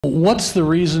What's the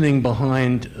reasoning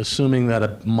behind assuming that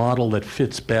a model that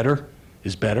fits better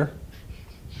is better?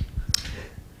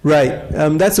 Right.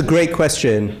 That's a great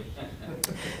question.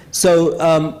 So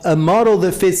a model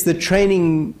that fits the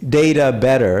training data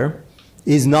better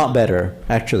is not better,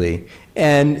 actually.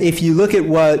 And if you look at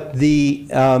what the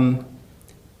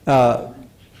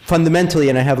fundamentally,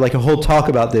 and I have like a whole talk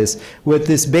about this, what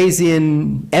this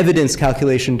Bayesian evidence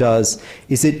calculation does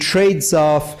is it trades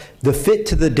off the fit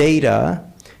to the data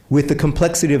with the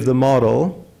complexity of the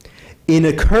model in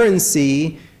a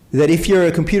currency that if you're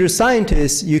a computer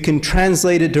scientist, you can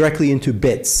translate it directly into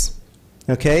bits.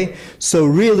 Okay? So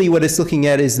really what it's looking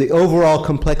at is the overall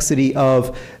complexity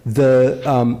of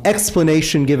the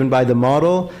explanation given by the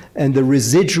model and the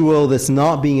residual that's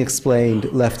not being explained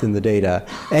left in the data.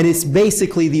 And it's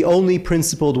basically the only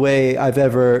principled way I've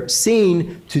ever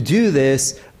seen to do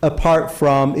this, apart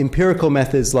from empirical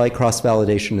methods like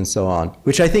cross-validation and so on,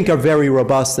 which I think are very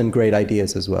robust and great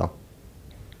ideas as well.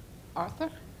 Arthur?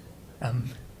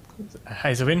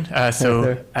 Hi, Zoubin.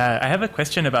 I have a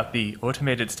question about the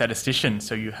automated statistician.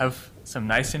 So you have some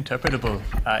nice interpretable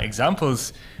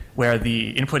examples where the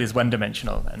input is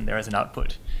one-dimensional and there is an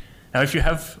output. Now, if you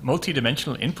have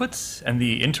multi-dimensional inputs and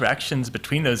the interactions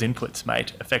between those inputs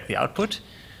might affect the output,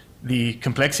 the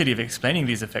complexity of explaining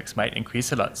these effects might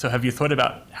increase a lot. So have you thought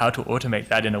about how to automate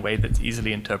that in a way that's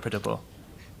easily interpretable?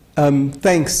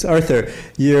 Thanks, Arthur.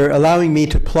 You're allowing me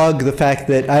to plug the fact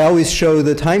that I always show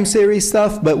the time series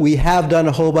stuff, but we have done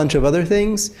a whole bunch of other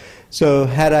things. So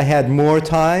had I had more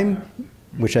time,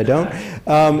 which I don't,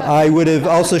 I would have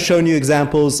also shown you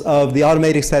examples of the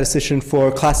automatic statistician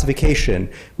for classification,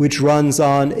 which runs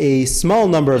on a small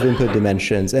number of input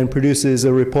dimensions and produces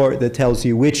a report that tells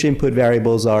you which input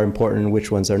variables are important and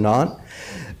which ones are not.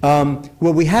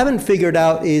 What we haven't figured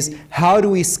out is how do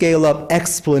we scale up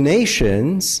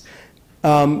explanations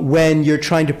when you're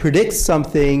trying to predict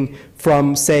something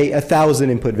from, say, 1,000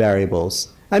 input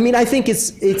variables. I mean, I think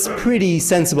it's pretty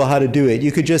sensible how to do it.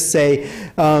 You could just say,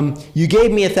 you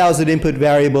gave me 1,000 input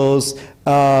variables.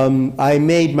 I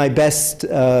made my best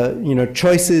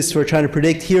choices for trying to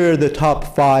predict. Here are the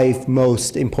top 5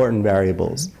 most important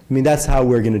variables. I mean, that's how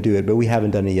we're going to do it, but we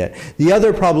haven't done it yet. The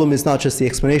other problem is not just the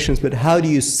explanations, but how do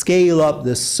you scale up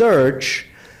the search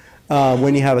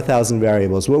when you have 1,000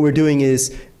 variables? What we're doing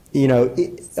is,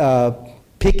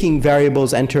 picking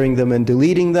variables, entering them, and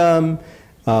deleting them.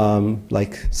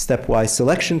 Like stepwise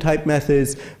selection type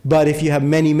methods, but if you have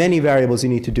many, many variables, you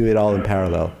need to do it all in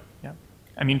parallel. Yeah,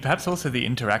 I mean, perhaps also the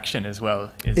interaction as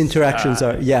well is interactions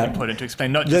are important to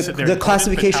explain. Not just the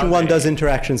classification one does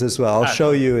interactions as well. I'll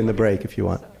show you in the break if you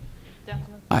want.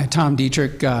 Hi, Tom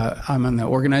Dietrich. I'm on the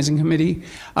organizing committee.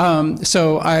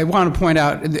 So I want to point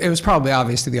out, it was probably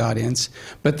obvious to the audience,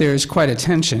 but there's quite a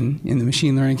tension in the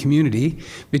machine learning community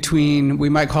between, we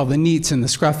might call the NEETs and the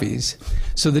Scruffys.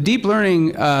 So the deep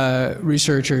learning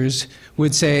researchers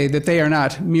would say that they are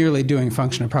not merely doing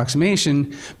function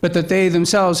approximation, but that they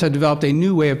themselves have developed a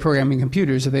new way of programming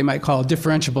computers that they might call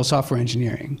differentiable software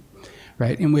engineering.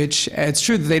 Right, in which it's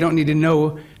true that they don't need to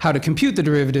know how to compute the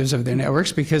derivatives of their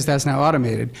networks because that's now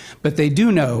automated, but they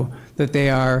do know that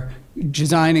they are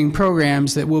designing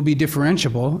programs that will be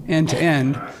differentiable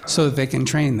end-to-end so that they can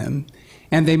train them.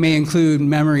 And they may include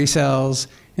memory cells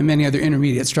and many other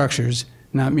intermediate structures,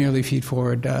 not merely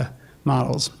feed-forward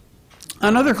models.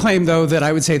 Another claim, though, that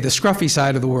I would say the Scruffy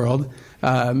side of the world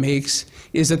makes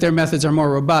is that their methods are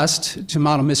more robust to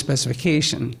model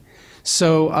misspecification.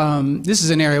 So this is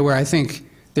an area where I think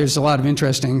there's a lot of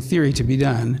interesting theory to be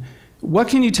done. What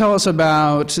can you tell us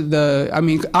about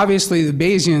obviously the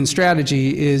Bayesian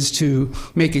strategy is to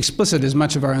make explicit as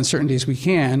much of our uncertainty as we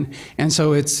can, and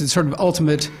so it's sort of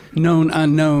ultimate known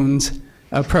unknowns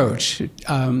approach.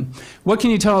 What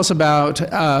can you tell us about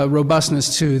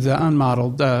robustness to the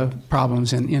unmodeled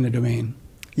problems in a domain?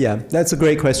 Yeah, that's a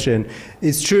great question.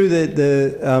 It's true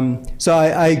that so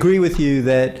I agree with you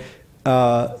that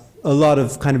a lot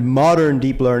of kind of modern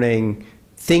deep learning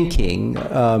thinking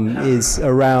is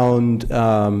around,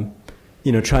 trying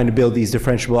to build these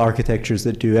differentiable architectures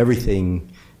that do everything,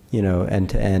 end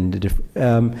to end,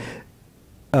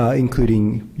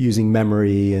 including using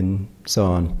memory and so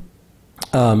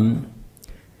on.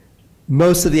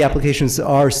 Most of the applications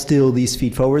are still these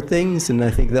feed-forward things, and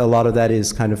I think that a lot of that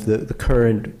is kind of the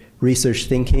current research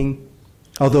thinking,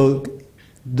 although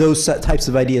those types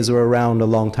of ideas were around a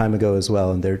long time ago as well,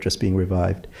 and they're just being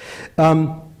revived.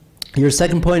 Your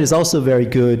second point is also very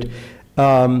good.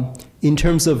 In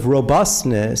terms of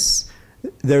robustness,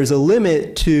 there's a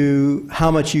limit to how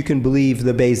much you can believe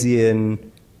the Bayesian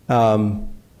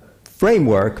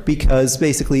framework because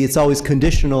basically it's always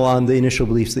conditional on the initial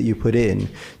beliefs that you put in.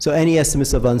 So any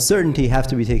estimates of uncertainty have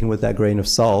to be taken with that grain of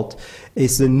salt.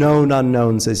 It's the known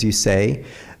unknowns, as you say.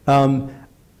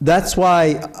 That's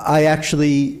why I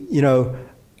actually,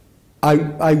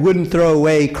 I wouldn't throw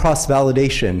away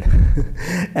cross-validation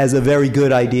as a very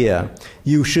good idea.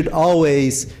 You should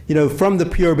always, from the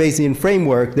pure Bayesian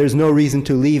framework, there's no reason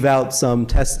to leave out some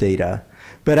test data.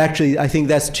 But actually, I think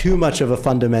that's too much of a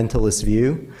fundamentalist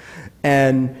view.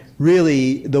 And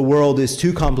really, the world is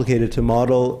too complicated to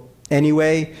model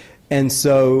anyway. And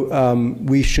so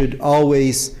we should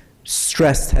always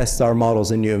stress test our models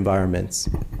in new environments.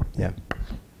 Yeah.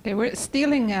 Okay, we're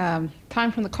stealing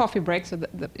time from the coffee break. So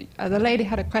the lady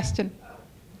had a question.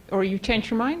 Or you changed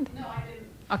your mind? No, I didn't.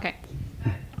 Okay.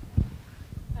 And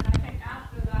I think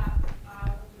after that,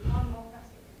 one more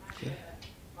question.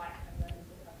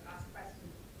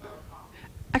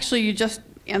 Actually, you just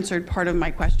answered part of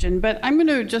my question, but I'm going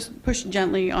to just push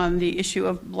gently on the issue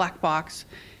of black box,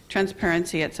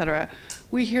 transparency, et cetera.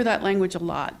 We hear that language a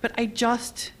lot, but I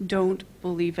just don't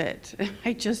believe it.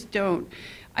 I just don't.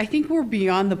 I think we're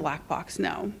beyond the black box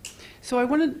now. So I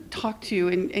want to talk to you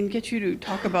and get you to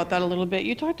talk about that a little bit.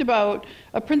 You talked about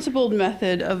a principled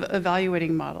method of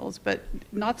evaluating models, but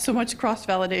not so much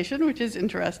cross-validation, which is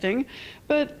interesting.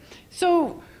 But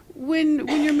so when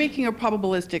you're making a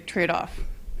probabilistic trade-off,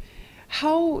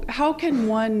 how can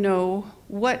one know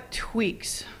what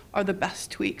tweaks are the best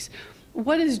tweaks?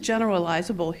 What is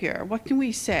generalizable here? What can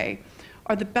we say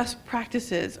are the best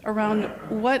practices around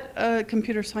what a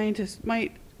computer scientist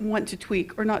might want to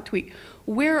tweak or not tweak?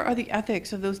 Where are the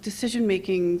ethics of those decision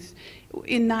makings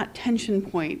in that tension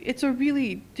point? It's a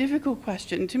really difficult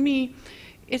question. To me,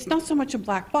 it's not so much a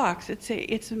black box.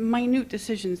 It's minute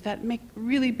decisions that make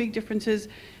really big differences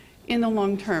in the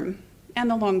long term and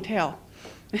the long tail.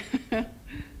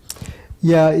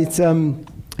 Yeah,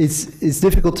 it's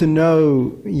difficult to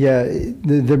know. Yeah,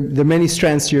 the many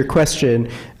strands to your question.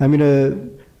 I'm going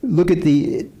to look at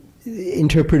the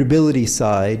interpretability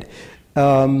side.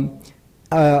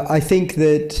 I think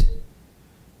that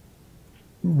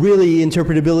really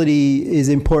interpretability is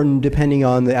important depending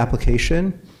on the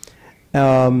application.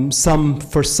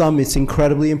 For some it's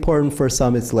incredibly important, for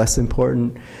some it's less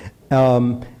important.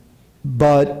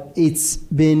 But it's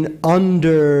been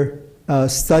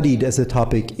studied as a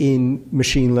topic in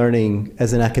machine learning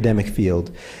as an academic field.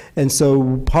 And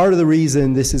so part of the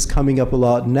reason this is coming up a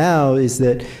lot now is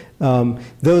that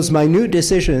those minute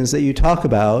decisions that you talk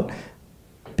about,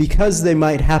 because they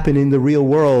might happen in the real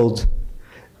world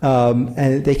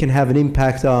and they can have an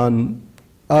impact on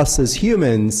us as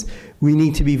humans, we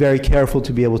need to be very careful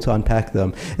to be able to unpack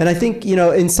them. And I think,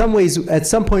 in some ways, at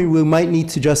some point, we might need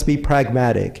to just be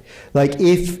pragmatic. Like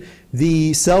if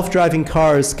the self-driving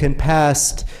cars can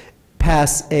pass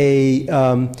a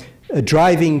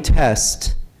driving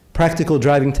test, practical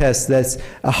driving test that's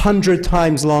 100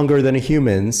 times longer than a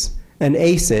human's and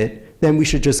ace it, then we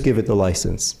should just give it the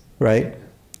license, right?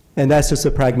 And that's just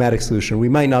a pragmatic solution. We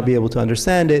might not be able to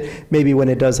understand it. Maybe when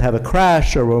it does have a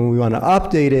crash or when we want to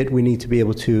update it, we need to be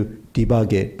able to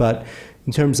debug it. But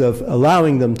in terms of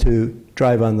allowing them to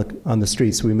drive on the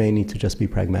streets, we may need to just be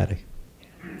pragmatic.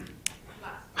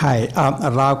 Hi,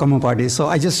 Rao Kamupati. So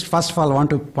I just first of all want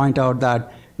to point out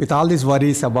that with all these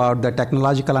worries about the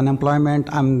technological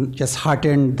unemployment, I'm just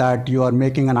heartened that you are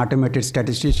making an automated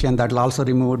statistician that will also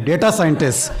remove data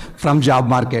scientists from job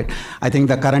market. I think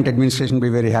the current administration will be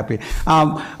very happy.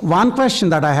 One question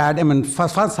that I had, for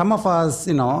some of us,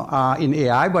 in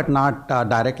AI, but not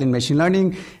directly in machine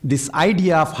learning, this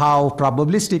idea of how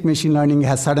probabilistic machine learning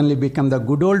has suddenly become the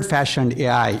good old-fashioned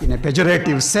AI in a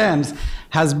pejorative sense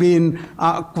has been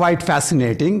quite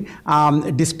fascinating.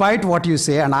 Despite what you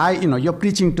say, and you're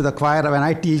preaching to the choir. When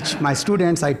I teach my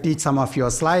students, I teach some of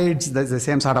your slides. There's the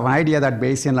same sort of an idea that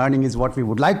Bayesian learning is what we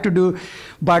would like to do.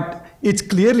 But it's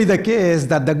clearly the case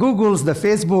that the Googles, the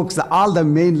Facebooks, all the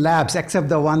main labs, except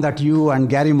the one that you and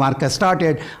Gary Marcus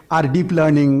started, are deep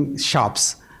learning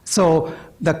shops. So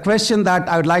the question that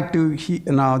I would like to,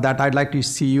 I'd like to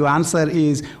see you answer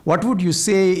is, what would you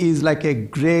say is like a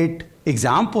great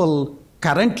example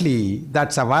currently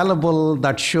that's available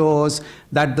that shows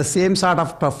that the same sort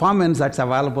of performance that's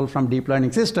available from deep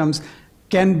learning systems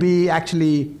can be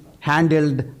actually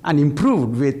handled and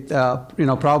improved with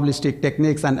probabilistic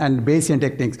techniques and Bayesian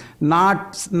techniques,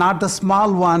 not the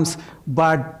small ones,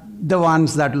 but the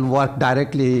ones that will work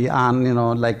directly on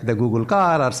like the Google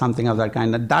car or something of that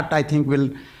kind. That I think will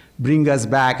bring us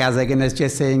back, as again as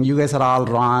just saying you guys are all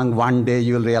wrong, one day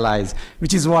you'll realize,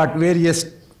 which is what various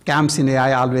camps in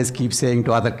AI always keep saying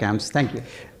to other camps. Thank you.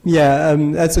 Yeah,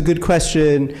 that's a good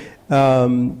question.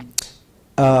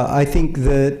 I think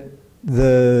that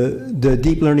the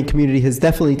deep learning community has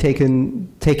definitely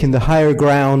taken the higher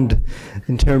ground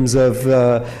in terms of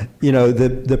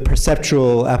the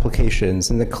perceptual applications,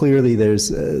 and that clearly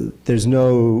there's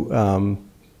no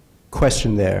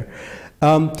question there.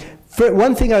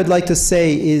 One thing I would like to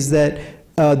say is that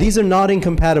these are not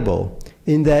incompatible,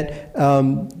 in that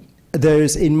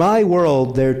in my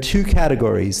world, there are two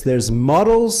categories. There's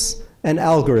models and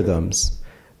algorithms.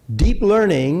 Deep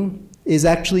learning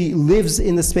actually lives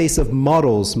in the space of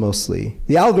models mostly.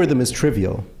 The algorithm is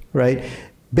trivial, right?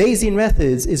 Bayesian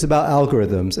methods is about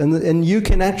algorithms, and you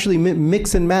can actually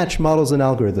mix and match models and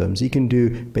algorithms. You can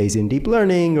do Bayesian deep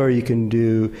learning, or you can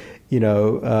do,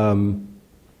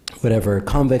 whatever,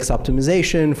 convex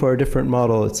optimization for a different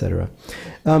model, etc.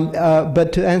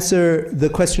 But to answer the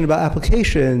question about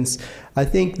applications, I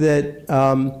think that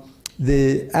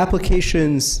the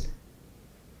applications,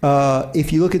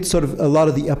 if you look at sort of a lot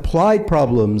of the applied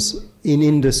problems in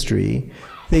industry,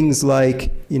 things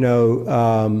like,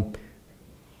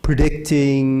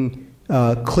 predicting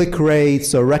click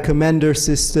rates or recommender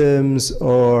systems,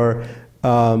 or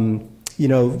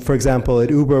for example, at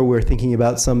Uber, we're thinking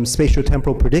about some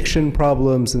spatiotemporal prediction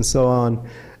problems and so on.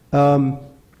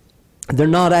 They're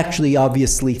not actually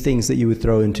obviously things that you would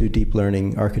throw into deep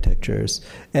learning architectures.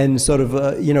 And sort of,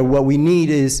 what we need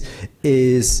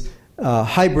is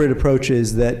hybrid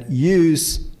approaches that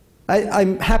use.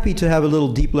 I'm happy to have a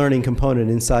little deep learning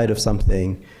component inside of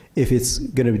something if it's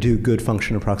going to do good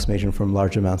function approximation from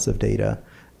large amounts of data.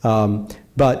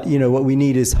 But what we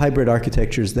need is hybrid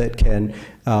architectures that can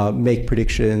make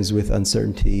predictions with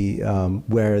uncertainty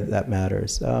where that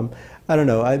matters. I don't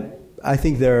know. I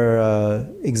think there are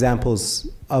examples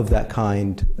of that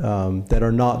kind that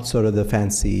are not sort of the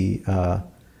fancy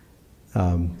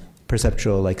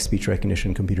perceptual, like speech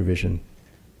recognition, computer vision.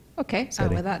 Okay,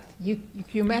 with that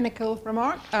ecumenical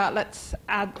remark, let's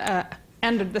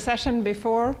end the session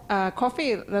before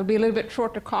coffee. There'll be a little bit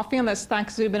shorter coffee, and let's thank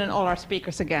Zoubin and all our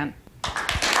speakers again.